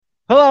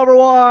Hello,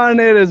 everyone.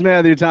 It is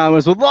Matthew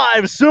Thomas with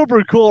Live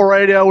Super Cool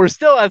Radio. We're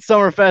still at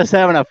Summerfest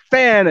having a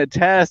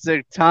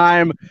fantastic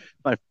time.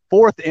 My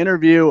fourth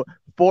interview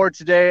for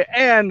today,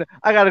 and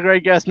I got a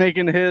great guest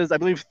making his, I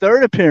believe,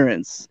 third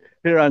appearance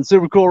here on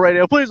Super Cool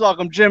Radio. Please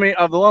welcome Jymmy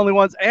of The Lonely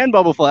Ones and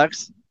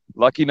Bobaflex.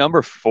 Lucky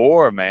number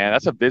 4, man.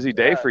 That's a busy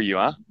day for you,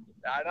 huh?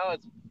 I know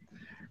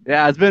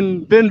it's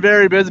been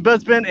very busy, but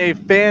it's been a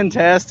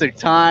fantastic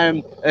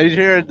time. As you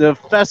hear, the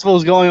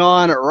festival's going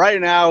on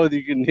right now.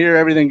 You can hear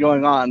everything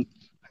going on.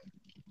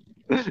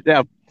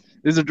 Yeah,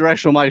 these are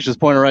directional mics just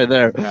pointing right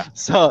there. Yeah.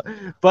 So,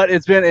 but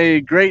it's been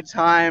a great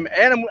time,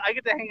 and I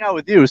get to hang out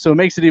with you, so it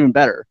makes it even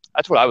better.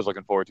 That's what I was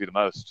looking forward to the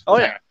most. Oh,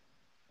 yeah.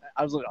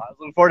 I was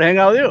looking forward to hanging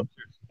out with you.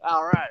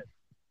 All right.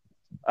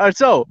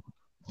 So,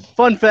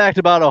 fun fact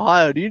about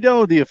Ohio. Do you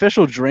know the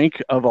official drink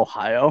of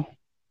Ohio?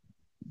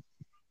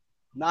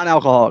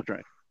 Non-alcoholic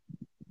drink.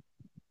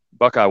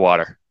 Buckeye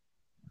water.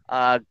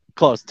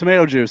 Close.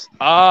 Tomato juice.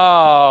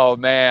 Oh,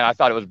 man. I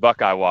thought it was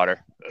Buckeye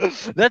water.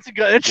 That's a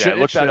good.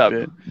 Look that up.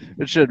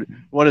 It should.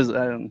 What is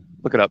it?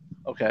 Look it up.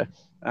 Okay.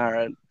 All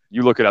right.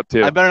 You look it up,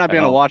 too. I better not be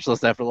on a watch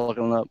list after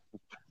looking it up.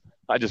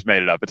 I just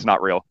made it up. It's not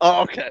real.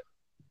 Oh, okay.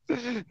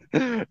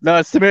 No,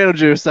 it's tomato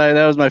juice.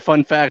 That was my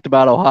fun fact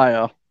about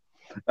Ohio.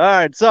 All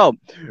right, so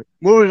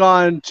moving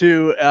on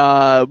to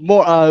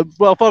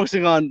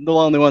focusing on The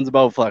Lonely Ones of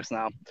Bobaflex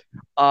now.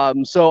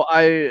 So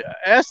I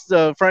asked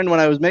a friend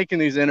when I was making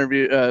these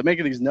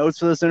notes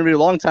for this interview a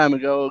long time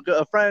ago,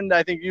 a friend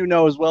I think you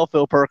know as well,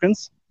 Phil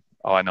Perkins.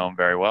 Oh, I know him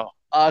very well.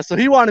 So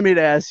he wanted me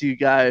to ask you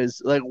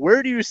guys, like,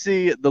 where do you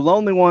see The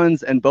Lonely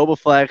Ones and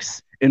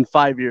Bobaflex in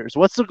 5 years?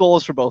 What's the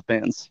goals for both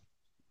bands?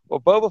 Well,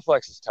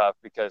 Bobaflex is tough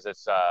because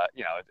it's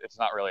it's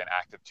not really an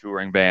active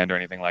touring band or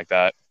anything like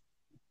that.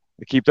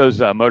 We keep those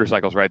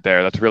motorcycles right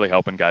there. That's really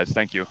helping, guys.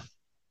 Thank you.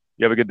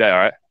 You have a good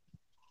day,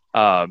 all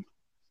right?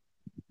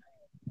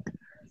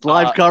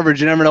 Live coverage,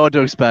 you never know what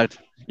to expect.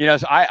 So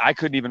I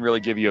couldn't even really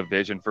give you a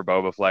vision for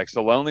Bobaflex.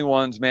 The Lonely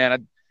Ones,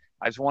 man,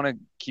 I just want to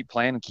keep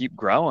playing and keep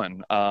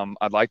growing.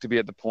 I'd like to be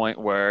at the point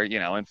where,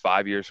 in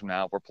 5 years from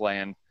now, we're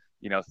playing,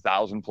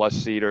 1,000+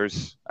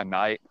 seaters a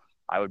night.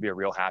 I would be a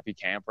real happy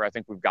camper. I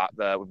think we've got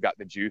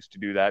the juice to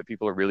do that.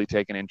 People are really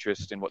taking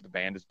interest in what the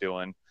band is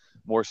doing,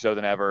 more so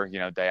than ever.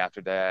 Day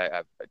after day,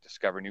 I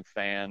discover new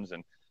fans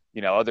and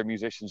other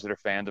musicians that are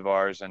fans of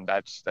ours, and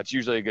that's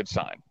usually a good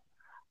sign.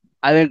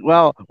 I think.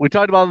 Well, we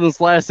talked about in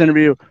this last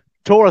interview.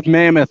 Tour with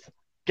Mammoth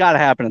got to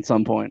happen at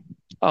some point.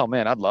 Oh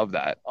man, I'd love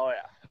that. Oh yeah.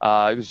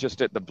 It was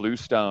just at the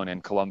Bluestone in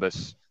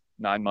Columbus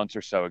 9 months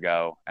or so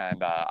ago,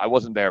 and I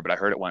wasn't there, but I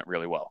heard it went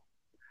really well.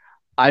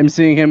 I'm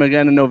seeing him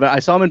again in November. I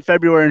saw him in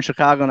February in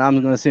Chicago, and I'm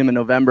going to see him in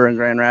November in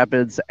Grand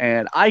Rapids,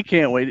 and I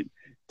can't wait.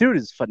 Dude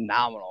is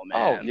phenomenal,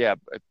 man. Oh, yeah.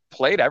 It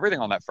played everything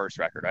on that first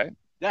record, right?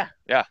 Yeah.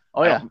 Yeah.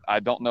 Oh, yeah. I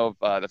don't know if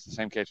that's the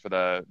same case for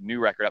the new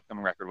record,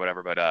 upcoming record,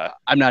 whatever, but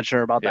I'm not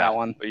sure about that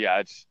one. But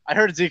yeah, I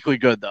heard it's equally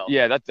good, though.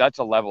 Yeah, that's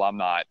a level I'm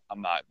not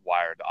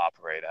wired to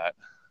operate at.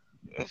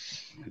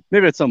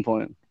 Maybe at some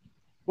point.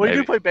 Well, Maybe.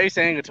 You do play bass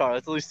and guitar.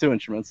 That's at least 2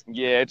 instruments.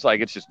 Yeah, it's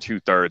just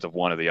 2/3 of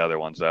one of the other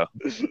ones, though.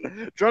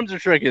 Drums are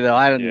tricky, though.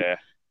 I wouldn't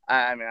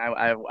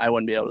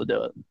be able to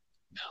do it.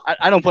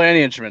 I don't play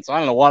any instruments, so I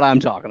don't know what I'm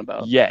talking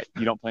about. Yet.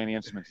 You don't play any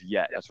instruments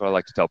yet. That's what I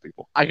like to tell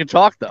people. I can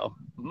talk, though.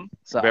 Mm-hmm.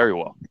 So, very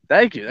well.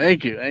 Thank you.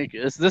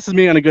 This is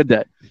me on a good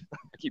day.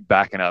 I keep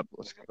backing up.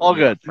 All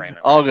good.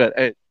 All good.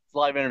 Hey, it's a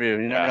live interview.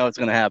 You never know what's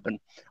going to happen.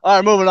 All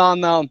right, moving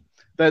on, though.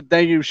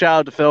 Thank you. Shout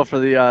out to Phil for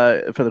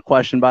the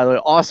question, by the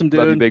way. Awesome, dude.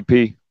 Love you, Big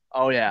P.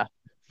 Oh, yeah,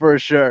 for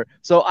sure.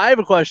 So I have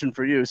a question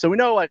for you. So we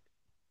know, like,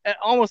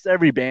 almost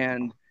every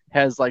band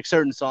has, like,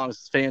 certain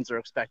songs fans are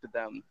expected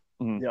them,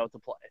 to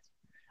play.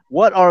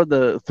 What are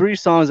the 3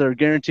 songs that are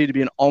guaranteed to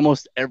be in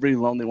almost every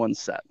Lonely One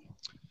set?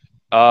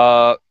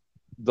 The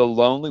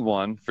Lonely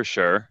One, for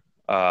sure.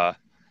 We had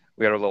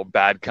a little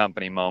Bad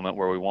Company moment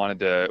where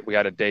we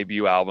had a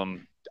debut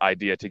album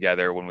idea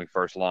together when we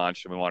first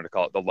launched, and we wanted to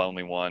call it The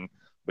Lonely One,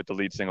 with the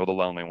lead single The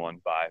Lonely One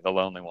by The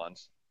Lonely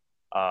Ones.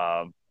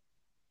 I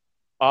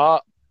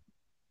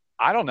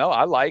don't know.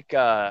 I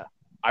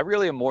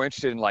really am more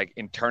interested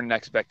in turning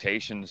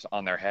expectations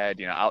on their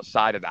head,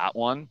 outside of that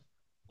one.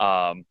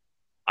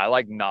 I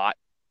like not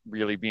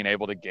really being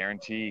able to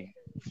guarantee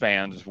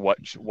fans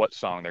what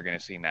song they're going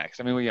to see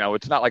next. I mean,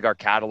 it's not like our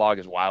catalog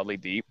is wildly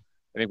deep.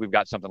 I think we've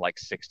got something like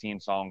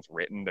 16 songs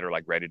written that are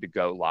ready to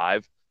go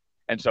live.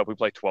 And so if we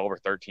play 12 or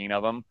 13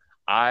 of them,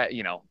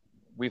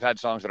 we've had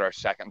songs that are our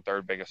second,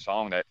 third biggest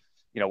song that,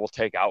 we'll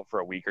take out for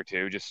a week or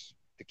two just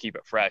to keep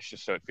it fresh,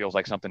 just so it feels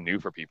like something new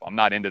for people. I'm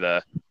not into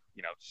the,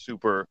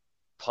 super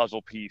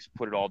puzzle piece,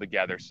 put it all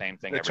together, same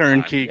thing. The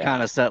turnkey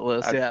kind of set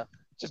list. Yeah.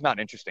 It's just not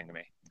interesting to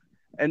me.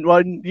 And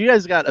well, you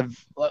guys got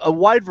a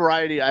wide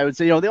variety. I would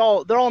say, they're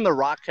all in the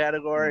rock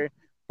category,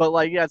 but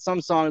you got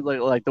some songs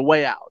like The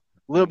Way Out,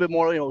 a little bit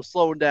more,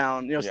 slowed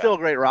down, still a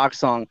great rock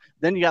song.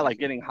 Then you got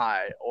Getting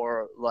High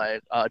or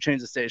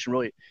Change the Station,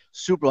 really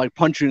super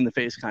punch you in the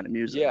face kind of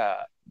music.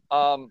 Yeah.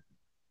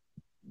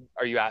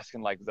 Are you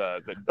asking like the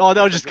Oh,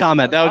 that was just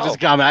comment. That was just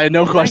comment. I had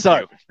no question.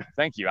 Sorry.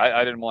 Thank you.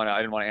 I didn't want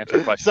to answer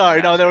the question.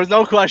 Sorry, no, there was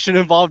no question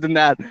involved in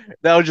that.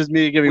 That was just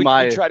me giving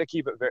my. We try to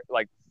keep it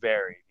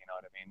varied. You know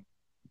what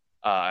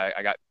I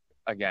mean?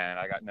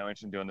 I got no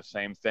interest in doing the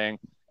same thing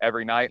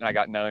every night, and I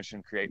got no interest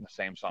in creating the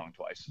same song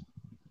twice.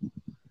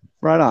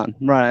 Right on,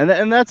 right,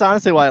 and that's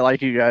honestly why I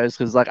like you guys,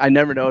 because like I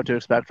never know what to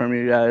expect from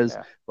you guys.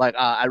 Yeah. Like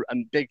I'm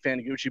a big fan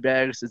of Gucci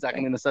bags. Is that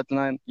gonna be in the set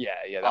tonight? Yeah,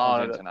 that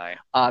one's in tonight.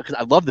 Because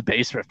I love the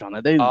bass riff on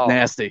it. They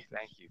nasty.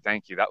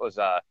 Thank you.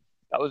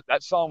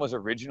 That song was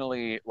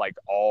originally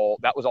all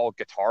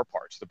guitar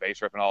parts, the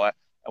bass riff and all that,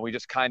 and we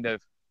just kind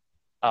of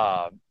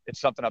it's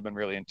something I've been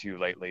really into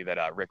lately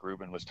that Rick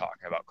Rubin was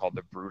talking about called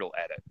the brutal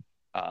edit.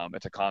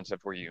 It's a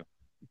concept where you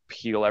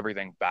peel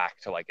everything back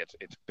to like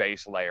its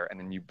base layer and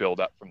then you build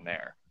up from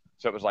there.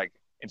 So it was like,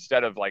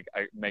 instead of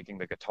making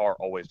the guitar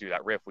always do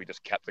that riff, we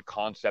just kept the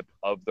concept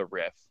of the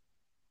riff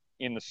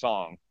in the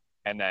song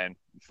and then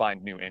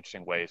find new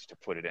interesting ways to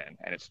put it in.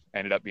 And it's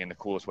ended up being the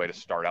coolest way to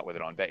start out with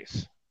it on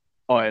bass.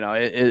 Oh, I know.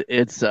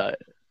 It's a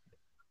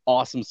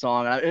awesome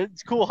song.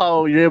 It's cool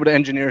how you're able to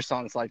engineer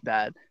songs like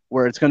that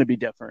where it's going to be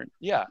different.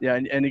 Yeah. Yeah.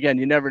 And again,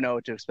 you never know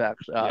what to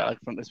expect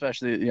from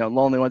especially,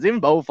 Lonely Ones,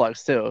 even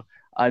Bobaflex too.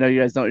 I know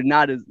you guys don't,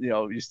 not as,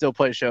 you still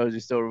play shows, you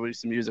still release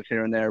some music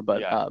here and there,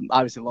 but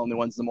obviously Lonely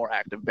One's the more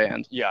active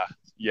band. Yeah,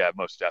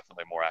 most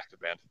definitely more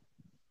active band.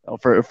 Oh,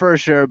 for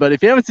sure. But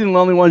if you haven't seen the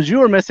Lonely Ones,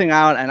 you are missing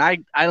out, and I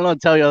don't know what to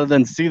tell you other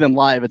than see them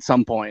live at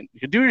some point. You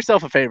could do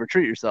yourself a favor,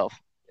 treat yourself.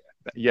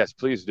 Yes,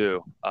 please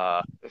do.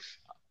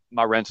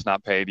 My rent's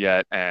not paid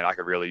yet, and I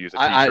could really use a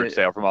t-shirt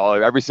sale from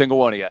every single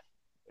one of you.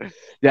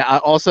 Yeah, I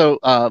also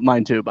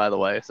mine too, by the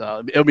way,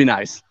 so it'll be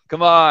nice.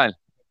 Come on.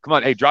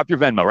 Hey, drop your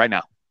Venmo right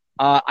now.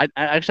 I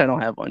actually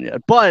don't have one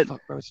yet, but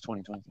it's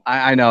 2020.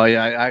 I know,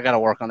 yeah, I got to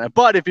work on that.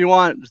 But if you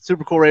want,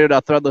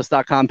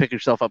 supercoolradio.threadless.com, pick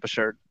yourself up a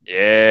shirt.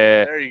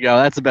 Yeah, there you go.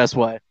 That's the best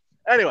way.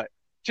 Anyway,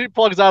 cheap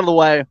plugs out of the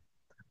way.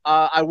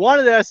 I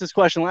wanted to ask this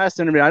question last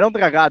interview. I don't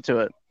think I got to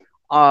it.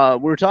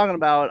 We were talking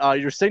about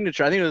your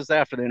signature. I think it was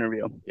after the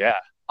interview. Yeah.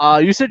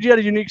 You said you had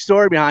a unique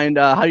story behind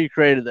how you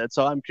created it,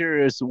 so I'm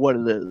curious what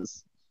it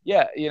is.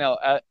 Yeah,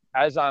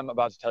 as I'm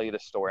about to tell you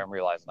this story, I'm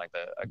realizing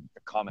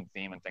the common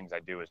theme and things I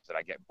do is that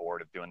I get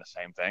bored of doing the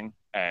same thing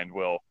and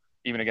will,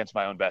 even against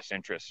my own best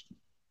interest,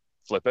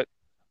 flip it.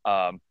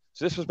 So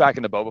this was back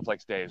in the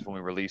Bobaflex days when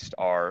we released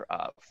our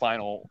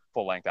final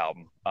full-length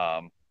album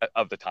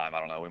of the time. I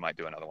don't know, we might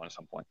do another one at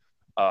some point.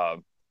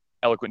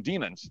 Eloquent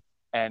Demons.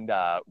 And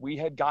we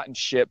had gotten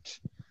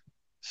shipped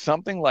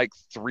something like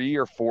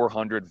 300 or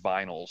 400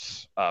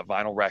 vinyl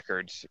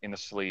records in the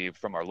sleeve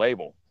from our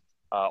label.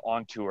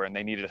 On tour, and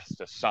they needed us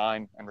to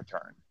sign and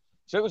return.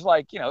 So it was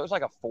like, it was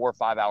like a 4 or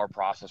 5 hour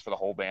process for the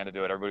whole band to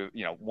do it.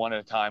 Everybody, one at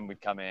a time, we'd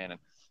come in and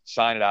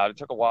sign it out. It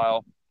took a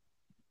while.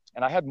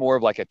 And I had more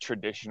of like a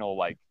traditional,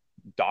 like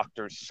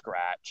doctor's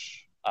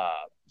scratch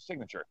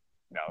signature.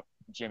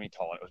 Jimmy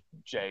Tolland, it was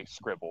J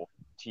scribble,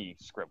 T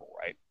scribble,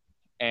 right?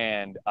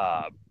 And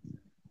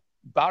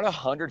about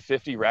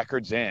 150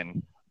 records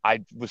in,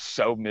 I was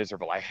so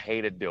miserable. I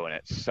hated doing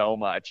it so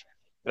much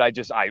that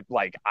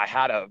I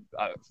had a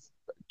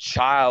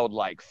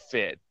childlike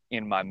fit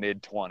in my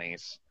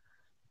mid-20s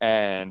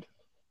and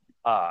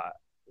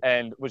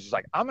was just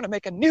like, I'm gonna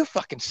make a new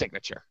fucking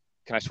signature.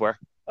 Can I swear?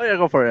 Oh yeah,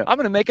 go for it. I'm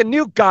gonna make a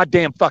new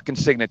goddamn fucking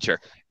signature.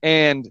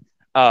 And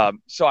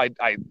so I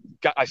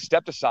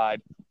stepped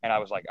aside and I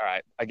was like, all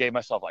right, I gave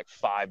myself like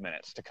 5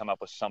 minutes to come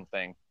up with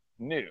something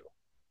new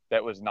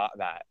that was not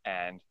that.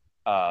 And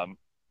I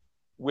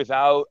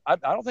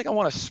don't think I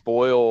want to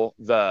spoil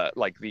the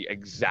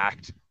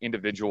exact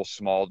individual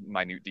small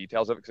minute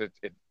details of it, because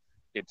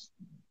it's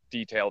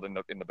detailed in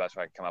the best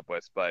way I can come up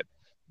with, but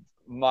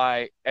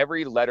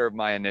every letter of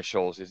my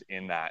initials is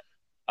in that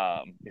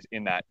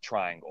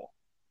triangle,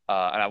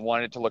 and I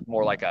wanted it to look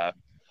more like a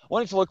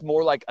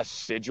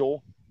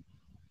sigil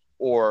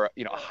or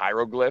a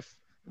hieroglyph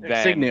than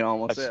insignia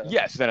almost.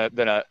 Yes, than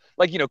a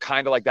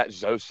kind of like that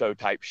Zoso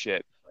type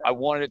shit. I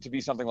wanted it to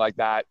be something like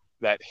that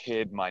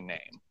hid my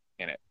name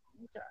in it.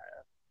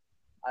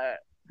 Okay.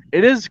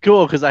 It is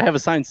cool because I have a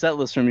signed set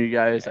list from you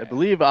guys. Yeah. I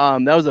believe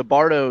that was at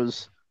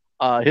Bardo's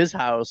his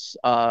house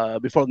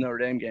before the Notre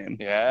Dame game.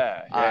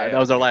 Yeah. That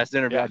was our last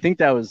interview. Yeah. I think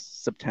that was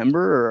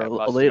September or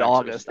late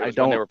August. It was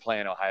when they were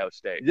playing Ohio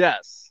State.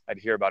 Yes. I'd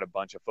hear about a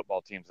bunch of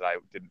football teams that I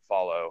didn't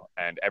follow,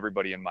 and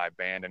everybody in my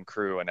band and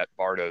crew and at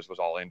Bardo's was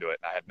all into it,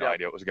 and I had no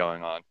idea what was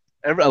going on.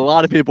 A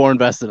lot of people are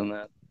invested in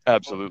that.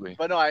 Absolutely.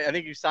 But no, I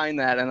think you signed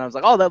that, and I was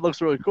like, oh, that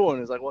looks really cool. And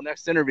he's like, well,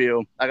 next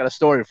interview, I got a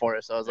story for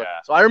you. So I was like,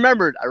 so I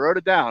remembered. I wrote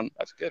it down.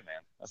 That's good, man.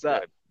 That's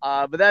good.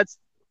 But that's,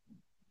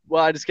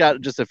 well, I just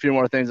got just a few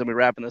more things, and we're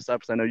wrapping this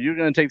up because I know you're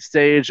going to take the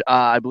stage.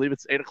 I believe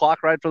it's 8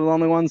 o'clock, right, for the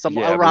Lonely Ones?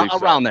 Something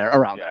around there.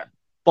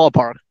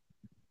 Ballpark.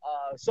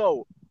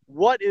 So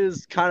what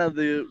is kind of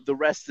the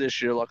rest of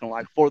this year looking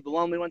like for the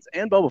Lonely Ones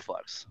and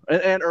Bobaflex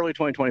and early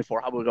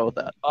 2024? How about we go with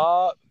that?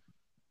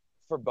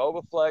 For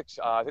Bobaflex,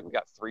 I think we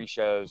got 3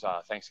 shows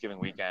Thanksgiving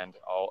weekend,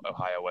 all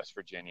Ohio, West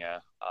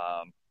Virginia.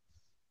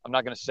 I'm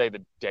not going to say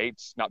the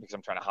dates, not because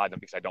I'm trying to hide them,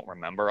 because I don't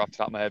remember off the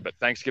top of my head, but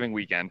Thanksgiving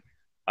weekend,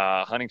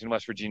 Huntington,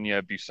 West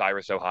Virginia,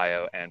 Bucyrus,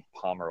 Ohio, and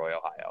Pomeroy,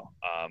 Ohio.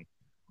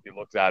 If you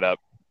look that up,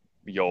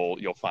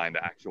 you'll find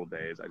the actual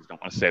days. I just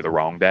don't want to say the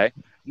wrong day.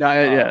 No,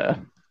 yeah.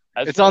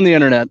 It's on the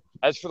internet.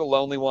 As for the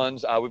Lonely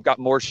Ones, we've got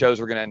more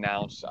shows we're going to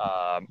announce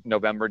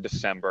November,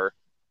 December.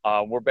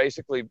 We're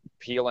basically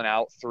peeling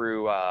out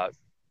through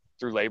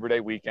Labor Day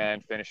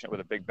weekend, finishing it with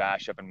a big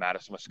bash up in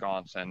Madison,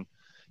 Wisconsin.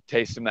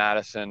 Taste of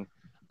Madison.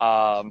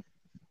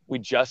 We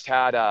just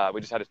had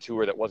a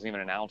tour that wasn't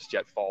even announced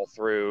yet fall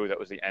through. That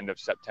was the end of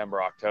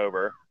September,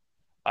 October,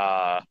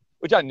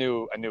 which I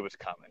knew was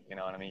coming. You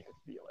know what I mean? You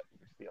could feel it.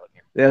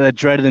 Yeah, that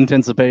dreaded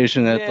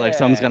anticipation that like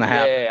something's gonna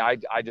happen. Yeah,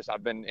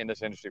 I've been in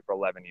this industry for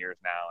 11 years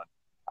now,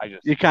 and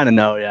you kind of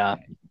know, yeah.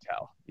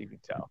 You can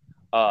tell.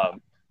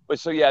 But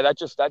so yeah, that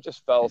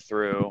just fell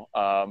through.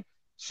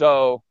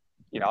 So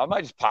I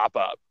might just pop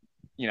up.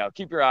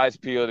 Keep your eyes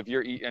peeled. If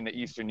you're in the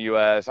Eastern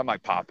U.S., I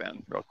might pop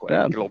in real quick,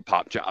 get a little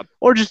pop job,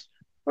 or just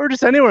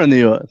anywhere in the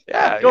U.S.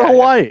 Yeah, go to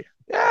Hawaii.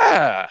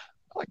 Yeah,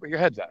 I like where your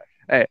head's at.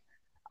 Hey,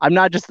 I'm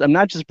not just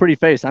a pretty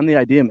face. I'm the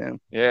idea man.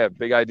 Yeah,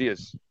 big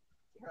ideas.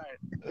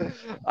 All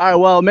right,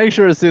 well, make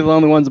sure to see the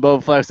Lonely Ones of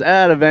Bobaflex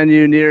at a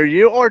venue near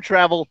you, or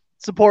travel,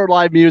 support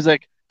live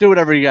music, do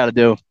whatever you got to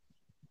do.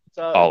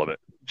 So, all of it.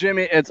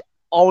 Jimmy, it's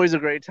always a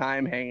great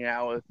time hanging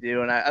out with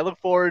you, and I look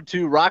forward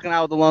to rocking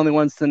out with the Lonely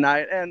Ones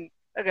tonight. And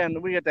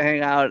again, we get to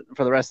hang out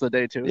for the rest of the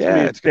day too.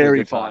 It's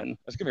very fun.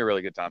 It's gonna be a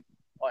really good time.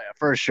 Oh yeah,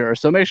 for sure.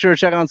 So make sure to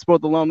check out and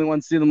support the Lonely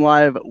Ones, see them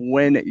live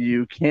when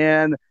you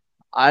can.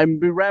 I'm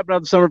be wrapping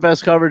up the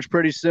Summerfest coverage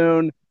pretty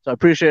soon, so I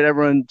appreciate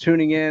everyone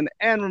tuning in.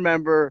 And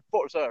remember,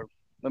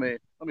 let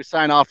me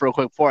sign off real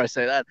quick before I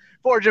say that.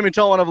 For Jimmy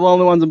Tolland of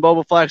Lonely Ones and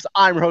Bobaflex,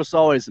 I'm your host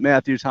always,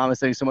 Matthew Thomas.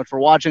 Thanks so much for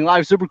watching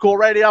Live Super Cool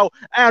Radio.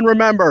 And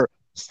remember,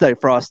 stay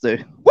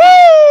frosty.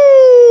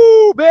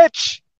 Woo, bitch!